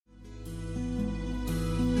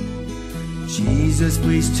Jesus,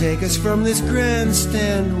 please take us from this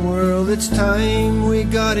grandstand world. It's time we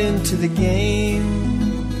got into the game.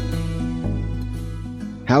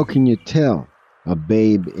 How can you tell a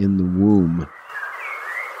babe in the womb?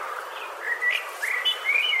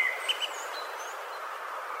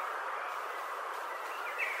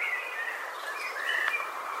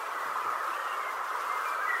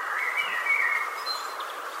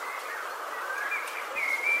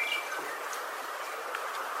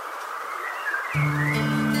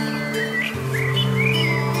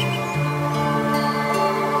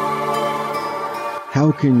 How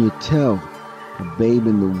can you tell a babe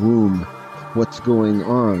in the womb what's going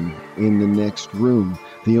on in the next room?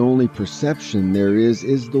 The only perception there is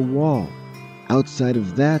the wall. Outside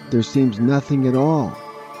of that, there seems nothing at all.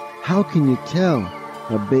 How can you tell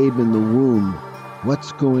a babe in the womb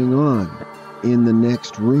what's going on in the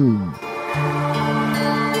next room?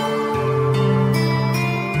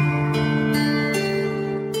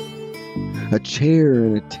 A chair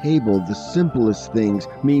and a table, the simplest things,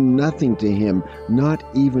 mean nothing to him, not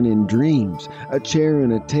even in dreams. A chair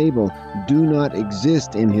and a table do not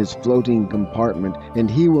exist in his floating compartment,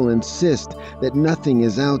 and he will insist that nothing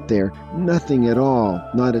is out there, nothing at all,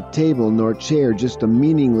 not a table nor chair, just a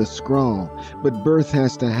meaningless scrawl. But birth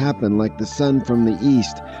has to happen like the sun from the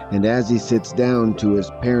east, and as he sits down to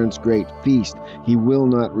his parents' great feast, he will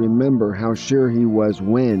not remember how sure he was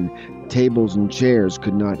when tables and chairs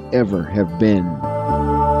could not ever have been.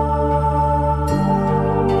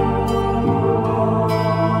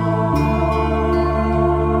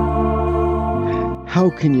 How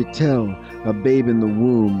can you tell a babe in the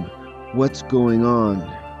womb what's going on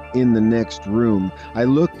in the next room? I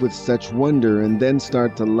look with such wonder and then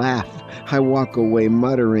start to laugh. I walk away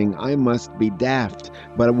muttering, I must be daft.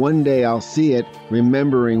 But one day I'll see it,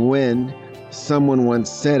 remembering when someone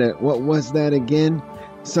once said it. What was that again?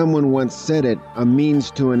 Someone once said it, a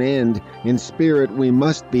means to an end. In spirit we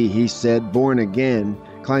must be, he said, born again.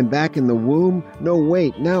 Climb back in the womb? No,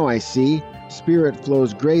 wait, now I see. Spirit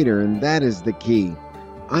flows greater, and that is the key.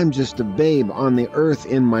 I'm just a babe on the earth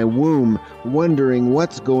in my womb, wondering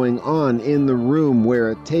what's going on in the room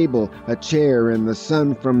where a table, a chair, and the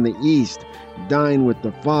sun from the east dine with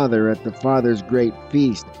the Father at the Father's great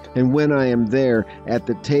feast. And when I am there at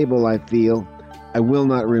the table, I feel I will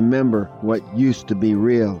not remember what used to be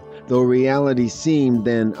real. Though reality seemed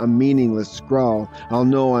then a meaningless scrawl, I'll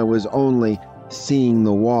know I was only seeing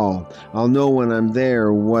the wall. I'll know when I'm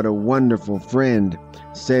there what a wonderful friend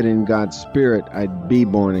said in God's Spirit I'd be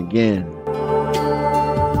born again.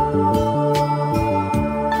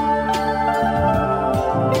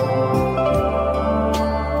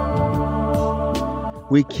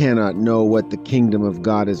 We cannot know what the kingdom of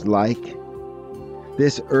God is like.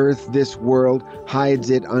 This earth, this world, hides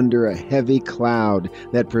it under a heavy cloud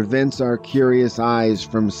that prevents our curious eyes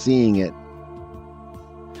from seeing it.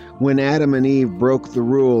 When Adam and Eve broke the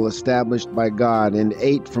rule established by God and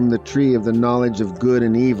ate from the tree of the knowledge of good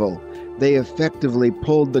and evil, they effectively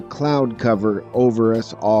pulled the cloud cover over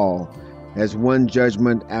us all, as one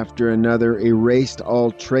judgment after another erased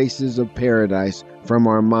all traces of paradise from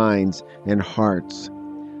our minds and hearts.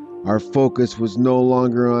 Our focus was no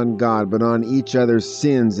longer on God, but on each other's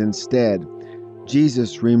sins instead.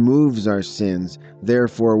 Jesus removes our sins,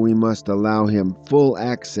 therefore we must allow him full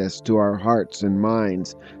access to our hearts and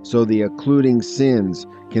minds, so the occluding sins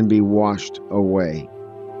can be washed away.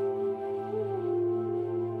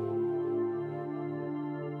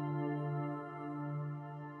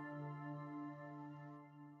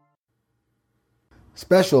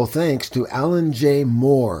 Special thanks to Alan J.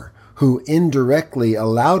 Moore, who indirectly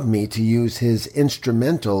allowed me to use his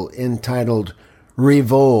instrumental entitled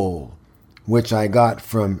Revol, which I got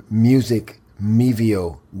from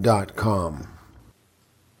musicmevio.com.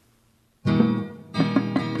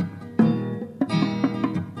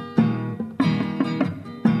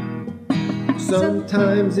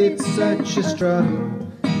 Sometimes it's such a struggle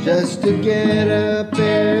just to get up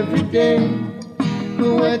every day.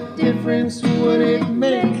 What difference would it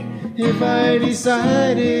make if I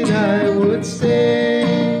decided I would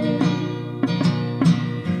stay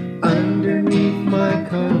underneath my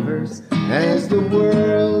covers as the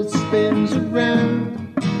world spins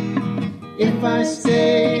around? If I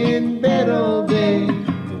stay in bed all day,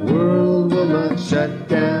 the world will not shut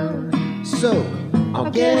down. So I'll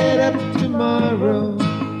get up tomorrow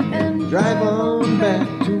and drive on back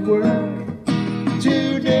to work.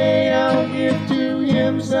 Today I'll give to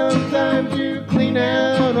him some time to clean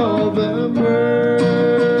out all the murk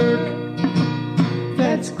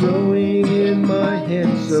that's growing in my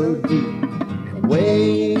head so deep and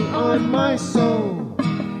weighing on my soul.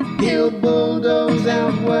 He'll bulldoze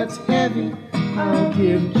out what's heavy I'll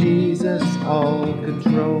give Jesus all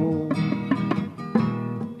control.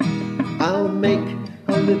 I'll make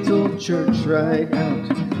a little church right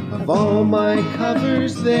out of all my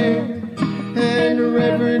covers there, and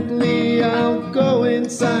reverently I'll go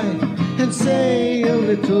inside and say a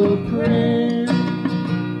little prayer.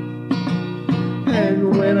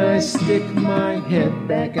 And when I stick my head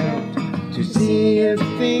back out to see if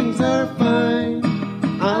things are fine,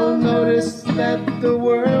 I'll notice that the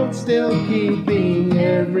world's still keeping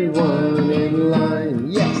everyone in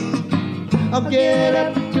line. Yes, I'll get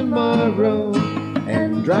up tomorrow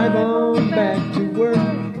and drive on back to work.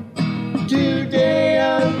 Today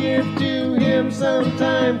I'll give to him some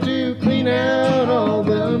time to clean out all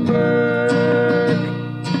the murk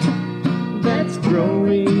that's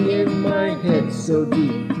growing in my head so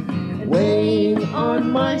deep and weighing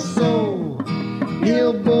on my soul.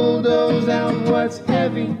 He'll bulldoze out what's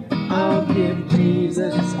heavy. I'll give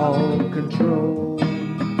Jesus all control.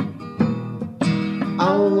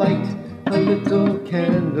 I'll light a little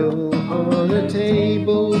candle on a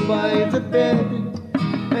table by the bed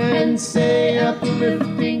and say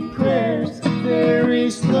uplifting prayers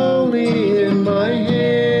very slowly in my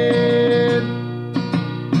head.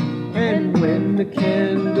 And when the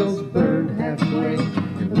candles burn halfway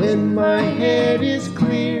and when my head is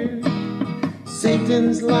clear,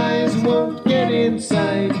 Satan's lies won't get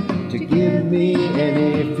inside to give me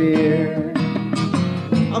any fear.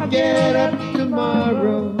 I'll get up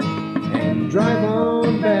tomorrow and drive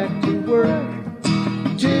on back to work.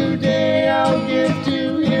 Today I'll give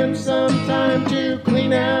to him some time to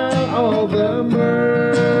clean out all the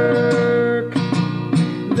murk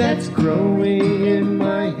that's growing in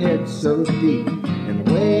my head so deep and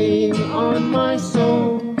weighing on my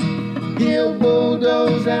soul. He'll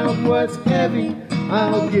bulldoze out what's heavy.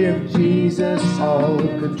 I'll give Jesus all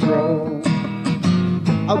control.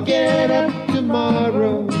 I'll get up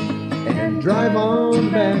tomorrow and drive on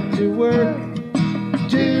back to work.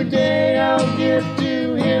 Today I'll give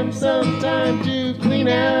to him some time to clean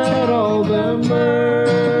out all the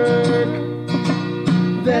murk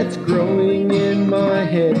that's growing in my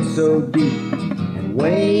head so deep and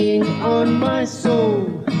weighing on my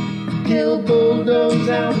soul. He'll bulldoze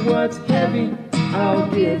out what's heavy. I'll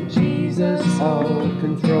give Jesus all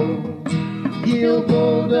control. He'll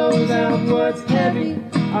bulldoze out what's heavy.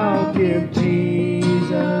 I'll give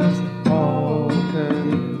Jesus all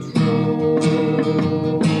control.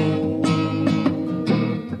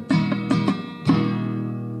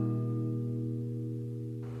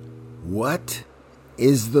 What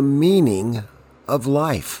is the meaning of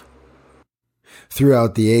life?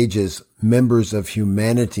 Throughout the ages, members of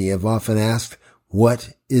humanity have often asked,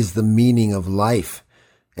 what is the meaning of life?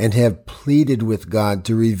 And have pleaded with God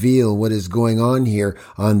to reveal what is going on here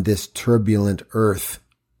on this turbulent earth.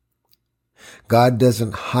 God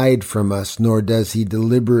doesn't hide from us, nor does he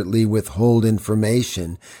deliberately withhold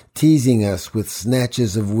information, teasing us with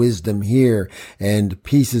snatches of wisdom here and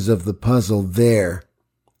pieces of the puzzle there.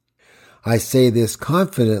 I say this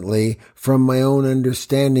confidently from my own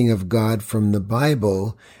understanding of God from the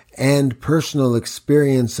Bible and personal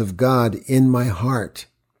experience of God in my heart.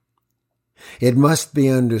 It must be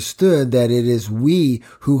understood that it is we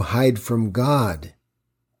who hide from God.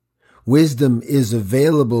 Wisdom is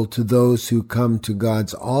available to those who come to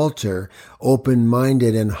God's altar,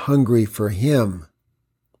 open-minded and hungry for Him.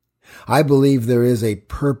 I believe there is a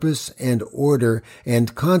purpose and order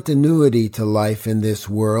and continuity to life in this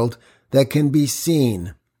world that can be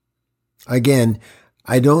seen. Again,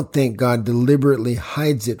 I don't think God deliberately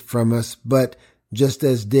hides it from us, but just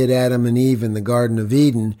as did Adam and Eve in the Garden of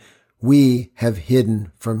Eden, we have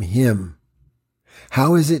hidden from Him.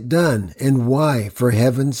 How is it done, and why, for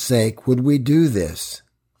heaven's sake, would we do this?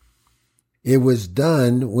 It was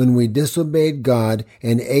done when we disobeyed God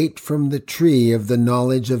and ate from the tree of the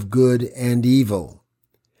knowledge of good and evil.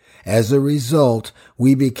 As a result,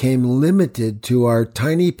 we became limited to our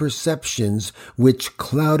tiny perceptions, which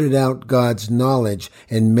clouded out God's knowledge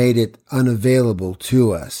and made it unavailable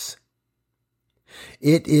to us.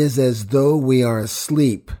 It is as though we are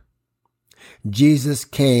asleep. Jesus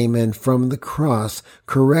came and from the cross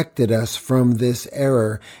corrected us from this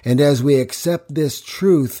error, and as we accept this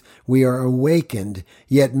truth, we are awakened,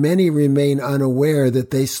 yet many remain unaware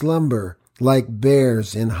that they slumber, like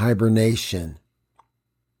bears in hibernation.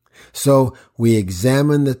 So we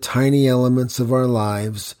examine the tiny elements of our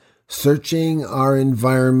lives, searching our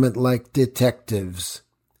environment like detectives.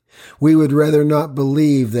 We would rather not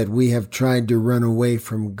believe that we have tried to run away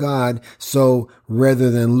from God, so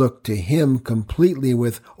rather than look to Him completely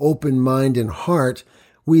with open mind and heart,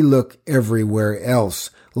 we look everywhere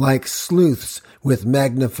else, like sleuths with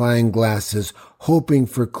magnifying glasses, hoping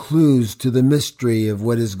for clues to the mystery of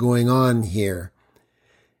what is going on here.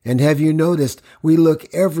 And have you noticed we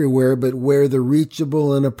look everywhere but where the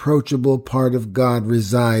reachable and approachable part of God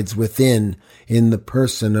resides within, in the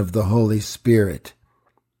person of the Holy Spirit?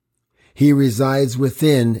 He resides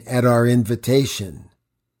within at our invitation.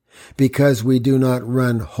 Because we do not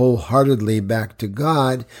run wholeheartedly back to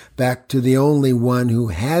God, back to the only one who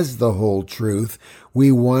has the whole truth,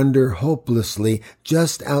 we wander hopelessly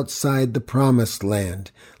just outside the promised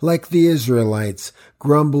land, like the Israelites,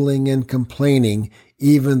 grumbling and complaining,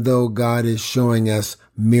 even though God is showing us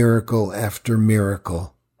miracle after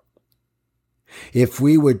miracle. If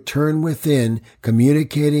we would turn within,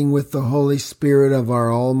 communicating with the Holy Spirit of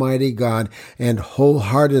our Almighty God, and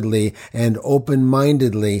wholeheartedly and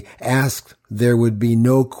open-mindedly ask, there would be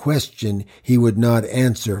no question He would not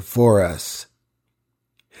answer for us.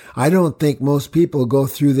 I don't think most people go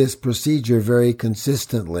through this procedure very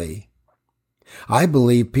consistently. I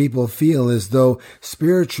believe people feel as though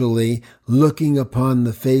spiritually looking upon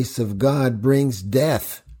the face of God brings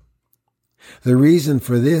death. The reason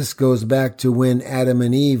for this goes back to when Adam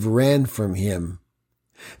and Eve ran from Him.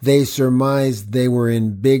 They surmised they were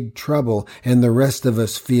in big trouble, and the rest of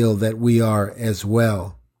us feel that we are as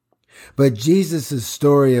well. But Jesus'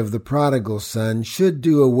 story of the prodigal son should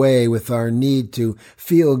do away with our need to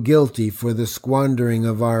feel guilty for the squandering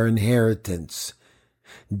of our inheritance.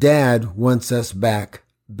 Dad wants us back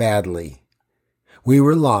badly. We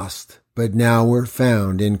were lost, but now we're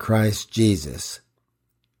found in Christ Jesus.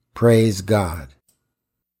 Praise God.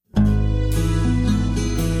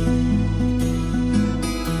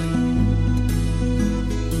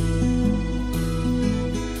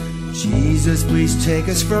 Jesus, please take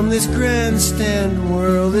us from this grandstand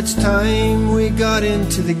world. It's time we got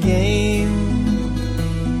into the game.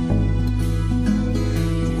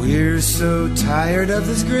 We're so tired of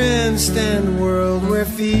this grandstand world where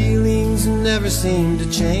feelings never seem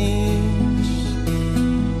to change.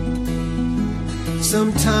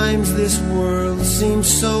 Sometimes this world seems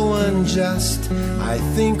so unjust. I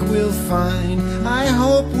think we'll find, I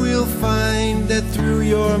hope we'll find that through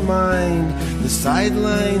your mind the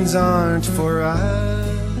sidelines aren't for us.